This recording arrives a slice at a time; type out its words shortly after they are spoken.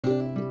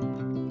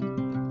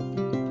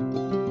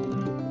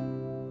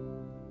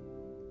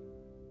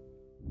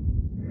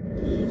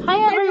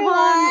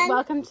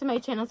welcome to my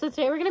channel. So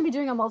today we're going to be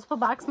doing a multiple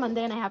box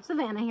Monday, and I have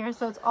Savannah here,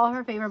 so it's all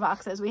her favorite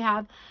boxes. We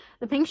have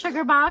the Pink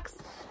Sugar box,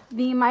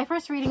 the My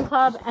First Reading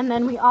Club, and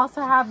then we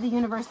also have the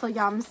Universal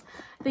Yums.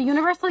 The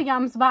Universal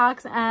Yums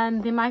box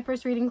and the My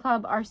First Reading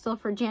Club are still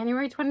for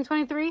January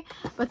 2023,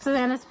 but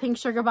Savannah's Pink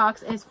Sugar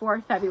box is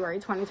for February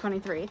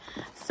 2023.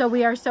 So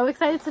we are so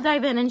excited to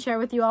dive in and share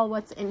with you all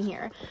what's in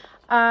here.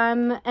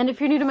 And if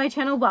you're new to my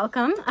channel,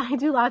 welcome. I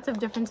do lots of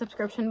different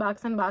subscription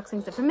box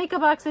unboxings, different makeup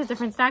boxes,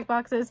 different snack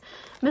boxes,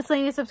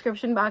 miscellaneous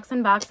subscription box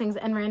unboxings,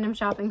 and random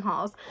shopping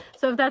hauls.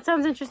 So if that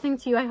sounds interesting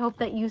to you, I hope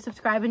that you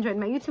subscribe and join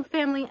my YouTube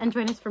family and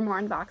join us for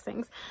more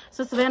unboxings.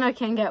 So Savannah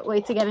can't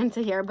wait to get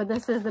into here, but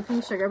this is the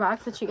Pink Sugar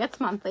box that she gets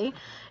monthly.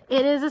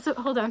 It is a,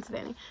 hold on,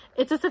 Savannah.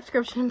 It's a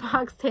subscription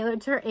box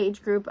tailored to her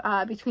age group,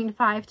 between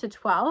 5 to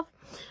 12.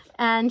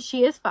 And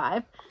she is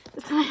 5.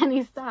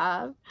 Savannah,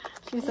 stop.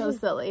 She's so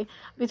silly.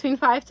 Between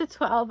 5 to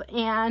 12,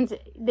 and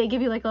they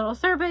give you like a little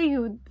survey.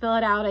 You fill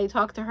it out. I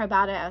talked to her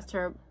about it, asked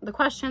her the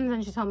questions,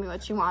 and she told me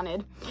what she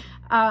wanted.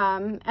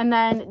 And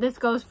then this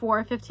goes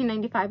for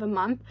 $15.95 a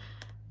month.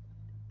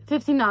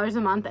 $15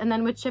 a month, and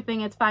then with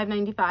shipping it's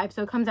 $5.95,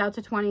 so it comes out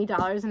to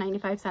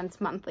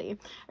 $20.95 monthly.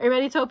 Are you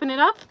ready to open it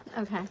up?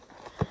 Okay.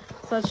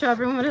 So let's show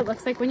everyone what it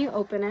looks like when you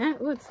open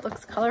it. Ooh, it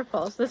looks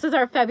colorful. So this is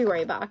our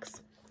February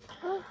box.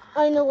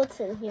 I know what's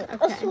in here.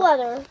 Okay. A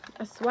sweater.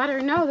 A sweater?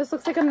 No, this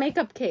looks like a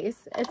makeup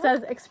case. It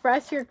says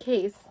express your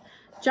case.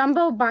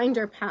 Jumbo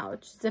binder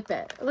pouch. Zip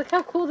it. Look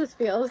how cool this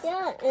feels.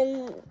 Yeah,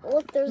 and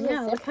look, there's a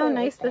zipper. Look how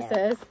nice this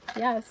is.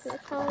 Yes.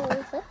 Look how a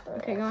zipper.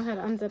 Okay, go ahead,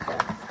 unzip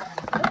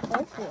it.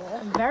 That's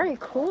cool. Very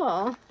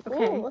cool.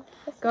 Okay, Ooh,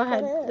 go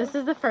ahead. This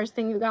is the first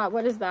thing you got.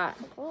 What is that?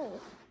 Oh,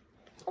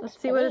 Let's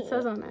see what it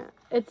says on it.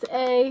 It's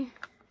a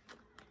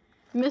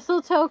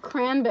mistletoe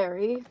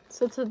cranberry.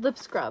 So it's a lip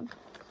scrub.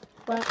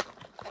 What?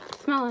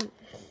 Smell it.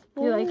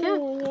 You like it?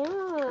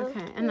 Yeah.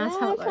 Okay, and that's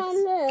how it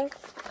looks.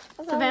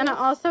 This. Savannah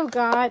also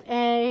got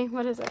a,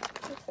 what is it?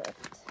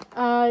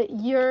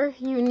 Your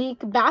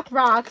unique bath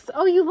rocks.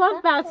 Oh, you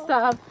love bath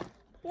stuff.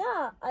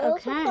 Yeah, I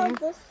also found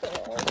this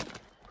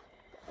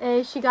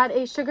one. She got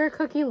a sugar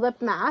cookie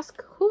lip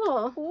mask.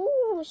 Cool.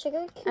 Ooh,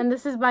 sugar cookie. And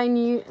this is by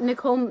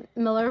Nicole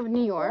Miller of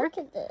New York.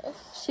 Look at this.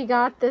 She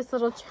got this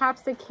little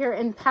chapstick here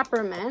in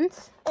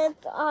peppermint. And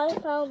I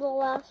found the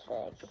last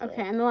thing.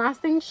 Okay, and the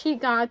last thing she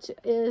got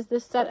is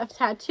this set of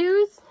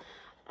tattoos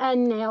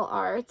and nail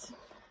art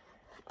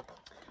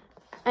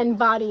and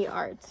body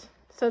art.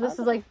 So this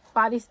is like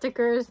body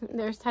stickers,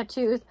 there's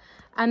tattoos,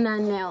 and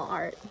then nail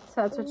art.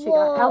 So that's what she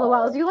got.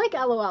 LOLs. You like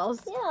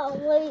LOLs? Yeah,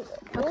 wait.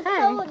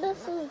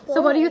 Okay.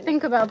 So what do you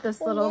think about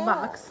this little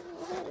box?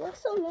 It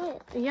looks so nice.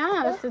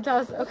 Yes, it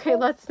does. Okay,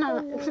 let's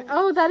not.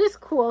 Oh, that is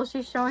cool.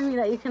 She's showing me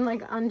that you can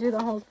like undo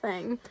the whole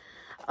thing.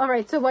 All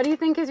right, so what do you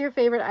think is your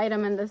favorite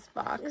item in this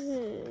box?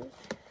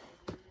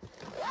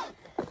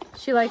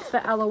 She likes the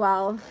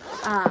LOL.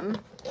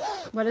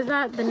 What is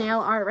that? The nail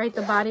art, right?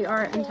 The body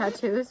art and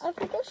tattoos. I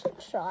think I should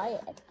try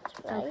it.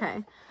 Right?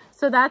 Okay,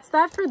 so that's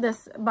that for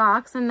this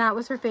box, and that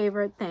was her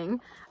favorite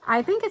thing.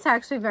 I think it's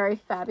actually very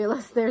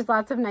fabulous. There's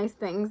lots of nice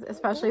things,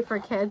 especially for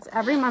kids.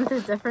 Every month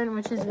is different,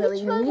 which is really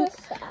unique,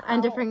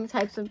 and different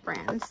types of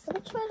brands. Let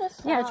me try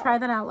this Yeah, out. try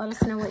that out. Let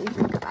us know what you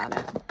think about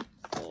it.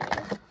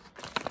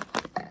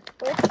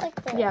 Looks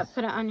like this. Yeah,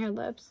 put it on your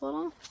lips a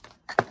little.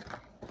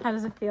 How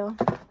does it feel?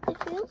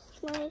 It feels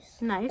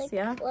nice. Nice, like,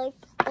 yeah.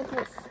 Like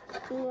this.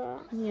 Yeah.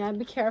 Yeah,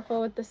 be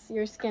careful with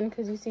your skin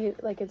because you see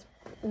like you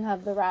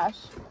have the rash.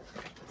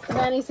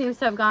 Savannah seems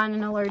to have gotten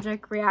an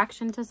allergic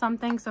reaction to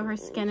something, so her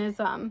skin is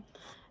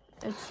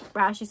it's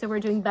rashy. So we're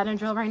doing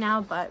Benadryl right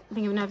now, but I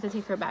think I'm gonna have to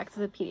take her back to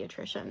the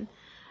pediatrician.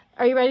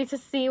 Are you ready to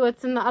see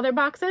what's in the other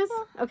boxes?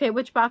 Yeah. Okay,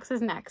 which box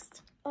is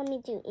next? Let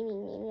me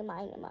do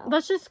mine.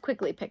 Let's just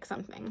quickly pick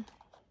something.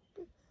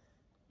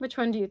 Which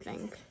one do you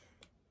think?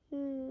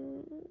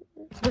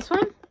 This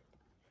one?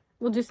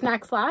 We'll do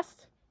snacks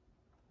last?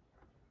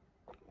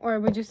 Or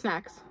we'll do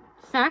snacks?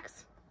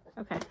 Snacks?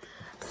 Okay.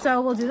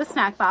 So we'll do the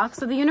snack box.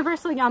 So the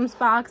Universal Yums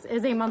box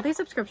is a monthly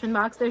subscription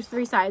box. There's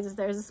 3 sizes.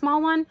 There's a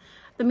small one,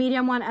 the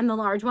medium one, and the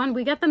large one.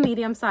 We get the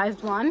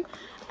medium-sized one,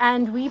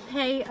 and we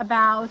pay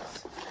about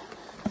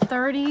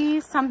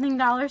 $30-something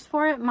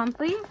for it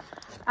monthly.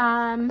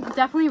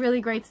 Definitely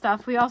really great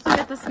stuff. We also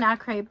get the snack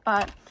crate,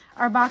 but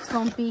our box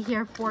won't be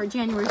here for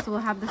January, so we'll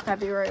have the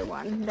February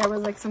one. There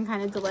was like some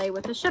kind of delay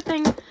with the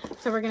shipping,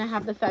 so we're gonna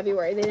have the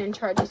February. They didn't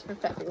charge us for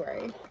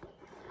February.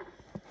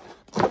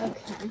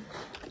 Okay.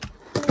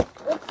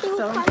 Let's see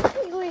what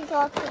country we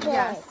got today.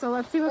 Yes, so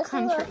let's see what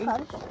country.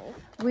 Country.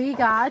 We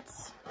got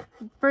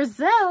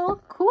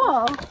Brazil. Cool.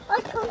 Oh,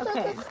 it comes with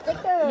a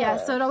sticker. Yeah,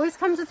 so it always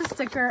comes with a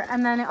sticker,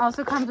 and then it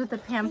also comes with a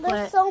pamphlet,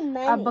 there's so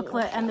many. a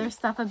booklet, and there's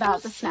stuff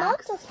about the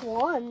snacks. Not just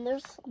one.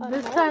 There's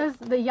This says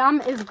the yum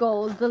is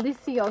gold,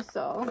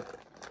 delicioso.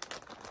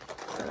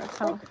 So that's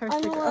how her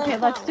sticker. Okay,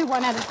 let's do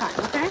one at a time,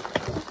 okay?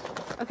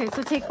 Okay,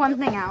 so take one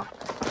thing out.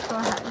 Go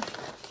ahead.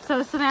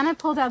 So Savannah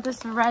pulled out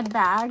this red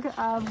bag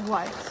of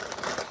what?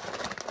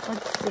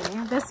 Let's see.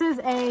 This is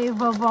a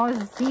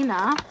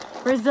Vovozina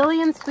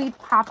Brazilian sweet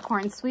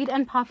popcorn, sweet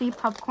and puffy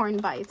popcorn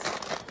bites.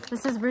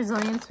 This is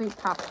Brazilian sweet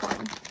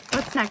popcorn.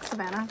 What's next,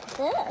 Savannah?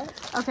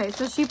 This. Okay,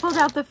 so she pulled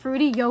out the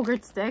fruity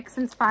yogurt sticks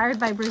inspired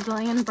by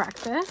Brazilian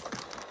breakfast.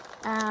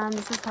 And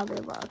this is how they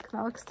look.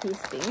 That looks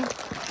tasty.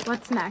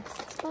 What's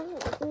next?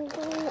 I'm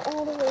going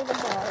all the way to the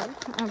bottom.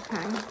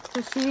 Okay,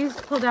 so she's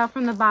pulled out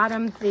from the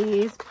bottom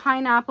these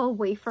pineapple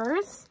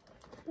wafers.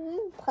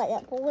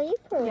 Pineapple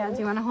wafer. Yeah, do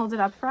you want to hold it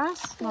up for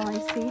us while I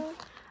see?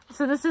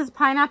 So this is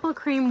pineapple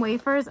cream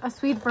wafers, a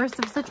sweet burst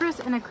of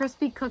citrus, and a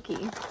crispy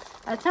cookie.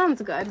 That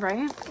sounds good,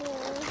 right? Yeah.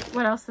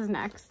 What else is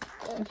next?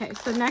 Okay,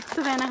 so next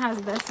Savannah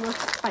has this. It looks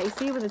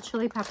spicy with a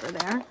chili pepper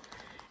there.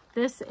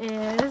 This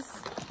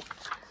is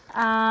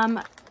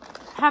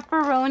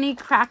pepperoni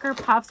cracker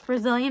puffs,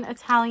 Brazilian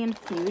Italian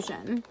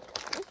fusion.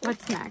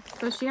 What's next?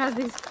 So she has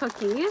these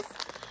cookies.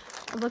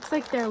 It looks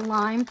like they're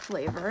lime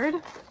flavored.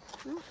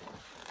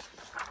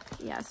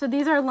 Yeah, so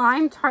these are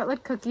lime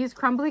tartlet cookies,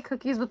 crumbly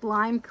cookies with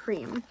lime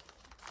cream.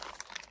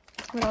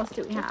 What else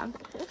do we have?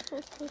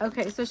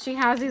 Okay, so she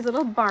has these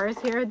little bars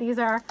here. These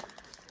are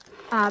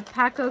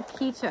Paco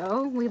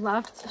Keto. We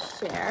love to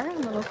share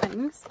little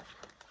things.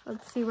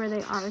 Let's see where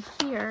they are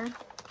here.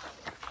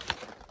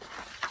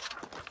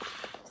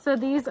 So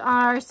these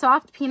are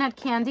soft peanut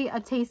candy, a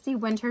tasty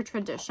winter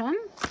tradition.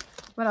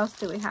 What else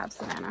do we have,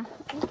 Savannah?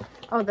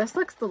 Oh, this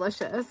looks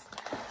delicious.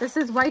 This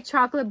is white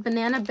chocolate,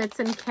 banana bits,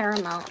 and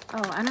caramel.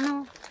 Oh, I don't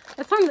know.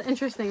 That sounds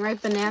interesting,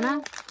 right?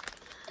 Banana.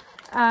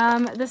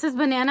 This is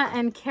banana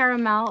and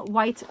caramel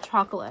white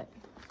chocolate.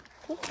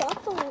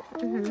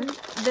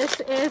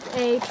 This is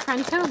a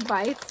Trento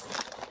Bites.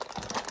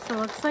 So it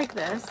looks like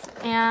this.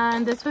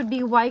 And this would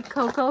be white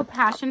cocoa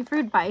passion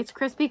fruit bites,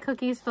 crispy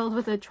cookies filled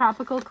with a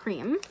tropical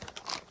cream.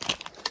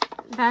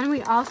 Then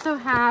we also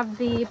have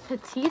the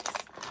Petites.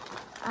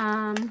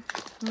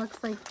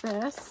 Looks like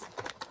this.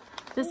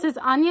 This is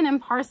onion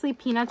and parsley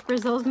peanuts,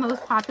 Brazil's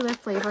most popular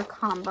flavor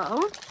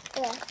combo.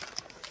 Yeah.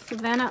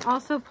 Savannah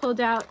also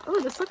pulled out, oh,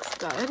 this looks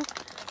good.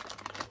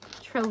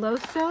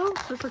 Treloso.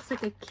 This looks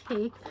like a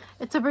cake.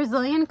 It's a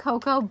Brazilian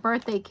cocoa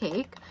birthday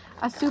cake,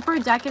 a super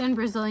decadent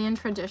Brazilian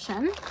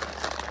tradition.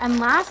 And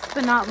last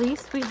but not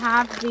least, we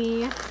have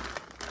the,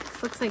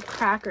 this looks like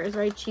crackers,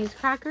 right? Cheese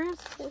crackers.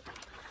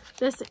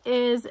 This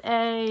is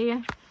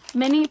a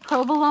mini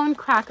provolone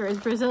crackers,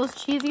 Brazil's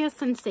cheesiest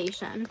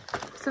sensation.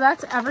 So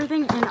that's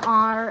everything in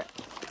our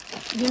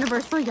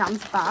Universal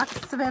Yums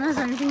box. Savannah, is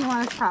there anything you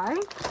want to try?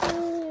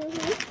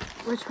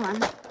 Which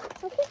one? I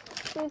think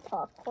sweet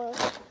popcorn.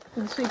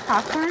 The sweet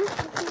popcorn?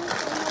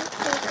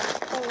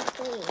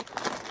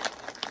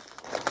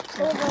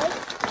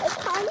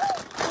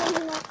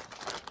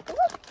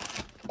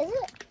 Is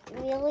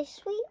it really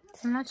sweet?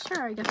 I'm not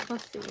sure. I guess we'll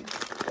see.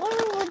 Or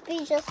it would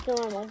be just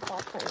normal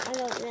popcorn. I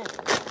don't know.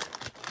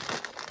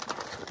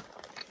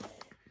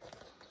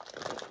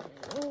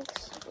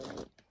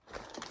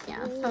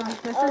 Yeah, so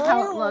this is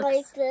how it looks. I don't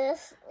like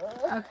this.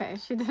 Okay,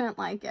 she didn't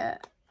like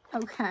it.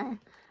 Okay.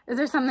 Is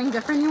there something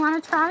different you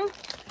want to try?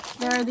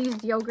 There are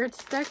these yogurt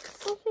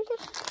sticks. Let me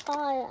just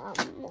try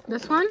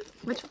This one?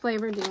 Which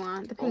flavor do you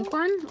want? The pink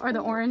one or the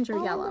orange or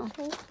yellow? The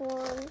pink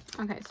one.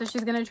 Okay, so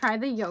she's going to try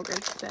the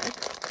yogurt stick.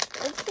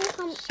 Let's see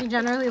how She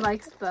generally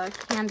likes the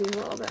candy a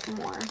little bit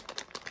more.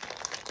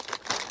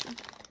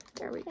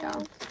 There we go.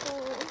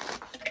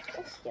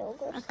 This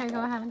yogurt. Okay,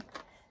 go ahead.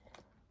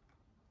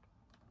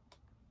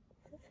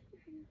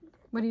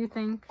 What do you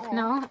think?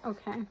 No?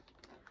 Okay.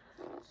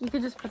 You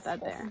could just put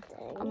that there.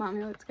 Oh,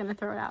 Mommy, it's going to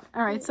throw it out.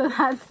 All right, so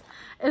that's...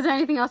 Is there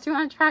anything else you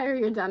want to try, or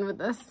you're done with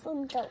this?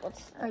 I'm done with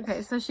this.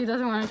 Okay, so she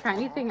doesn't want to try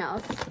anything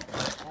else.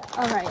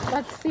 All right,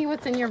 let's see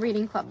what's in your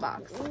reading club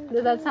box.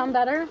 Does that sound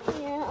better?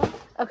 Yeah.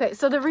 Okay,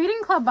 so the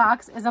reading club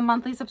box is a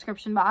monthly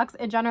subscription box.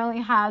 It generally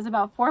has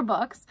about 4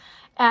 books,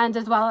 and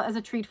as well as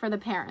a treat for the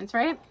parents,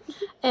 right?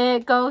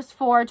 It goes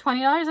for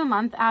 $20 a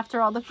month. After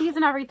all the fees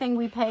and everything,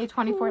 we pay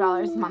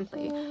 $24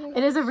 monthly.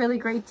 It is a really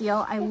great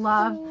deal. I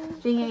love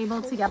being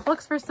able to get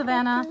books for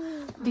Savannah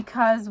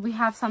because we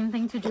have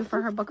something to do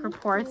for her book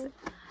reports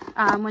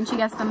when she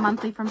gets them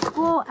monthly from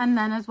school, and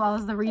then as well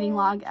as the reading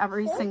log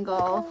every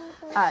single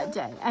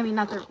day. I mean,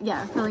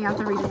 filling out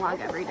the reading log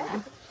every day.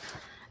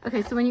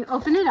 Okay, so when you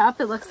open it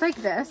up, it looks like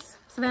this.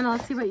 Savannah,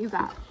 let's see what you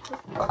got.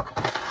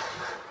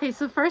 Okay,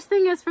 so first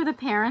thing is for the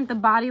parent, the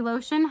body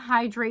lotion,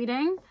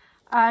 hydrating,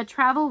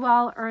 travel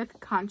well, earth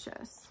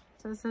conscious.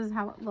 So this is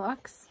how it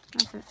looks.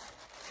 That's it.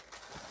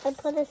 I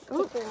put a sticker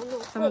on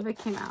it. Some of it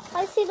came out.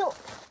 I see the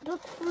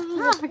fruit.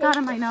 Oh, I got it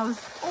in my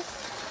nose.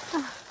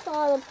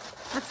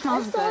 That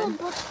smells good.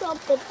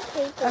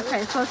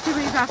 Okay, so let's see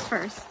what you got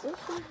first.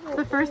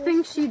 The first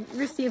thing she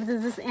received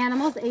is this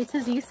Animals A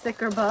to Z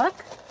sticker book.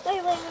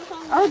 Wait.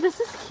 Oh, this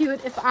is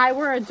cute. If I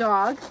Were a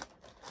Dog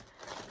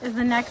is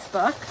the next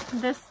book.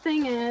 This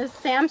thing is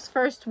Sam's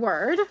First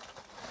Word.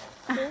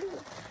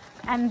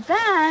 And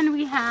then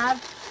we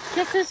have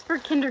Kisses for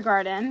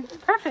Kindergarten.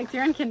 Perfect,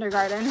 you're in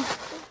kindergarten.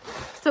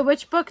 So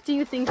which book do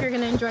you think you're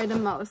going to enjoy the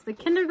most? The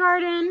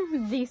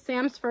kindergarten, the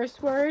Sam's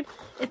First Word,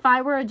 If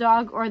I Were a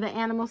Dog, or the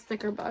Animal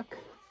Sticker book?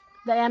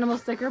 The Animal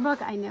Sticker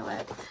book, I knew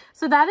it.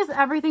 So that is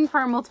everything for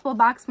our Multiple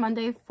Box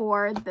Monday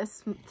for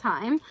this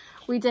time.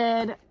 We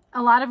did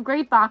a lot of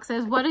great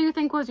boxes. What do you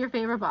think was your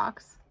favorite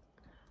box?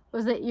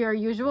 Was it your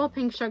usual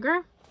Pink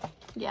Sugar?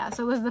 Yeah,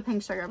 so it was the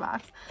Pink Sugar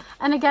box.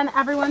 And again,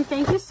 everyone,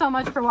 thank you so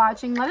much for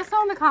watching. Let us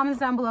know in the comments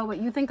down below what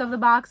you think of the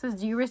boxes.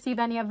 Do you receive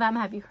any of them?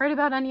 Have you heard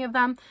about any of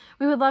them?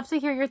 We would love to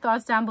hear your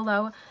thoughts down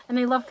below, and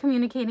I love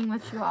communicating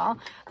with you all.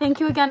 Thank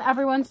you again,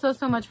 everyone, so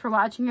much for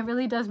watching. It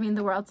really does mean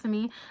the world to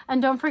me.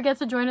 And don't forget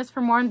to join us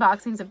for more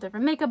unboxings of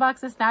different makeup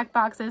boxes, snack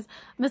boxes,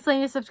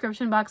 miscellaneous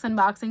subscription box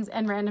unboxings,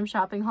 and random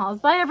shopping hauls.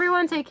 Bye,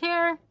 everyone. Take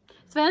care.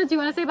 Savannah, do you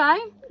want to say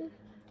bye?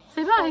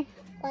 Say bye.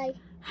 Bye.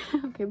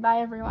 Okay, bye,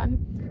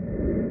 everyone.